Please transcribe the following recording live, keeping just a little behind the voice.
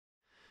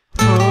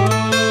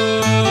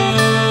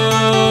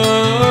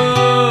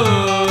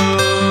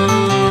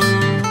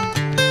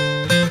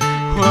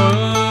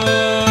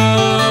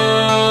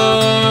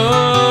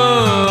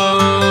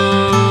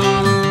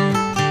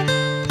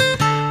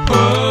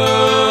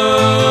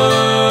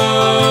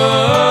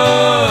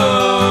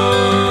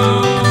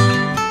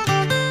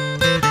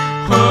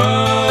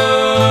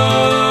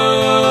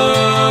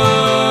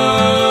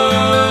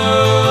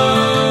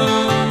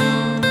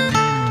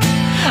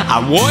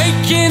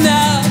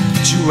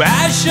to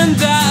ash and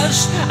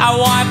dust. I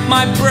wipe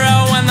my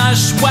brow and I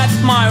sweat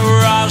my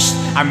rust.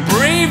 I'm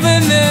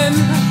breathing in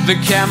the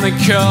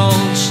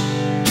chemicals.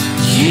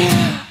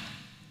 Yeah.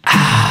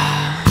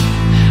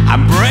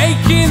 I'm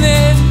breaking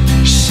in,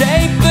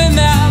 shaping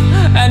up,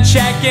 and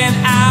checking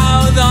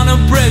out on a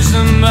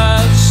prison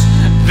bus.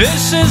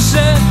 This is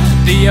it,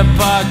 the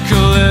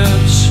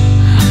apocalypse.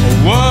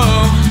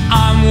 Whoa,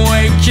 I'm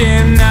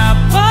waking up.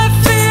 I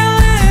feel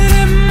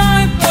it in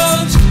my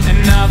bones,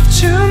 enough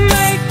to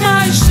make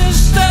my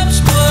systems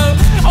blow.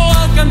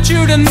 Welcome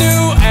to the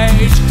new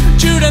age,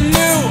 to the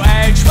new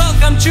age.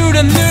 Welcome to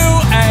the new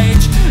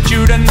age,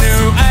 to the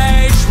new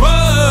age.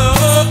 Whoa,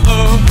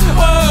 whoa,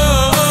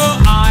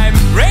 whoa. I'm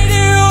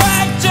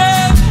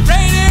radioactive,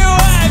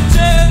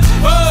 radioactive.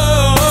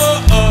 Whoa,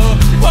 whoa,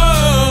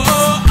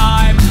 whoa.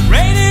 I'm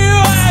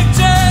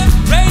radioactive,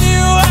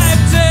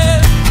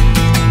 radioactive.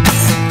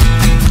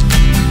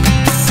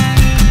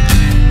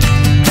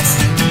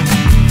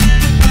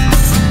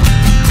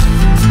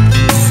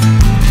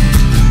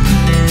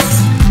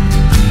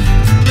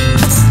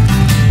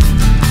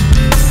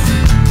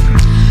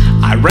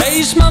 I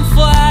raise my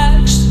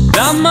flags,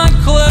 down my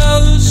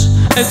clothes.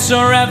 It's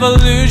a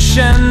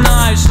revolution,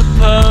 I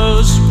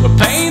suppose. We're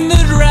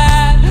painted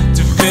red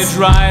to fit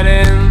right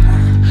in.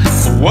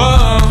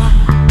 Whoa.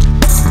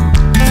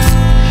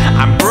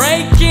 I'm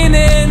breaking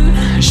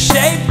in,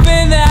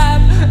 shaping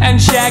up, and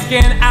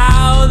checking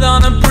out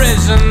on a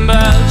prison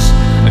bus.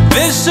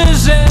 This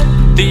is it,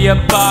 the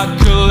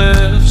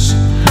apocalypse.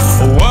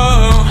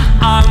 Whoa,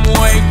 I'm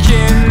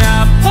waking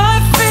up. I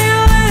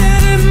feel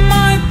it in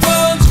my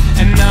bones,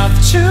 enough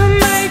to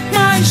make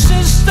my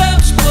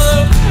systems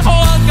blow.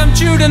 Welcome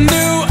to the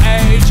new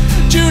age,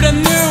 to the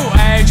new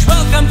age.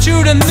 Welcome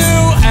to the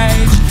new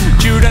age,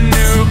 to the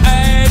new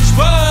age.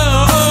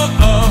 Whoa,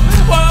 whoa,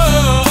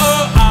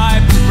 whoa.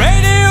 I'm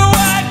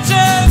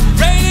radioactive,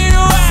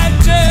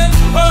 radioactive.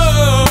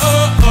 Whoa,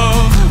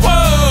 whoa,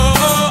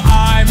 whoa.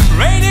 I'm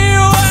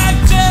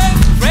radioactive,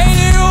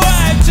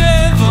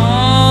 radioactive.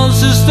 All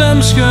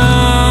systems go.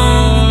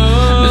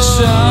 The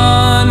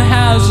sun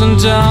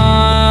hasn't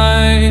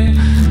died.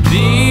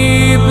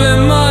 Deep in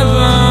my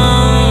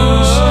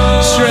bones,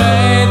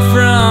 straight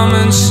from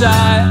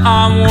inside,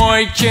 I'm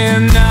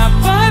waking up.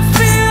 I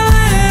feel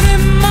it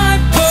in my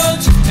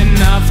bones,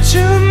 enough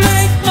to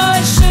make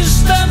my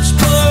systems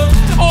blow.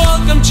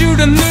 Welcome to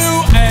the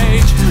new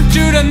age,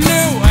 to the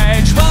new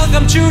age.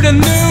 Welcome to the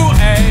new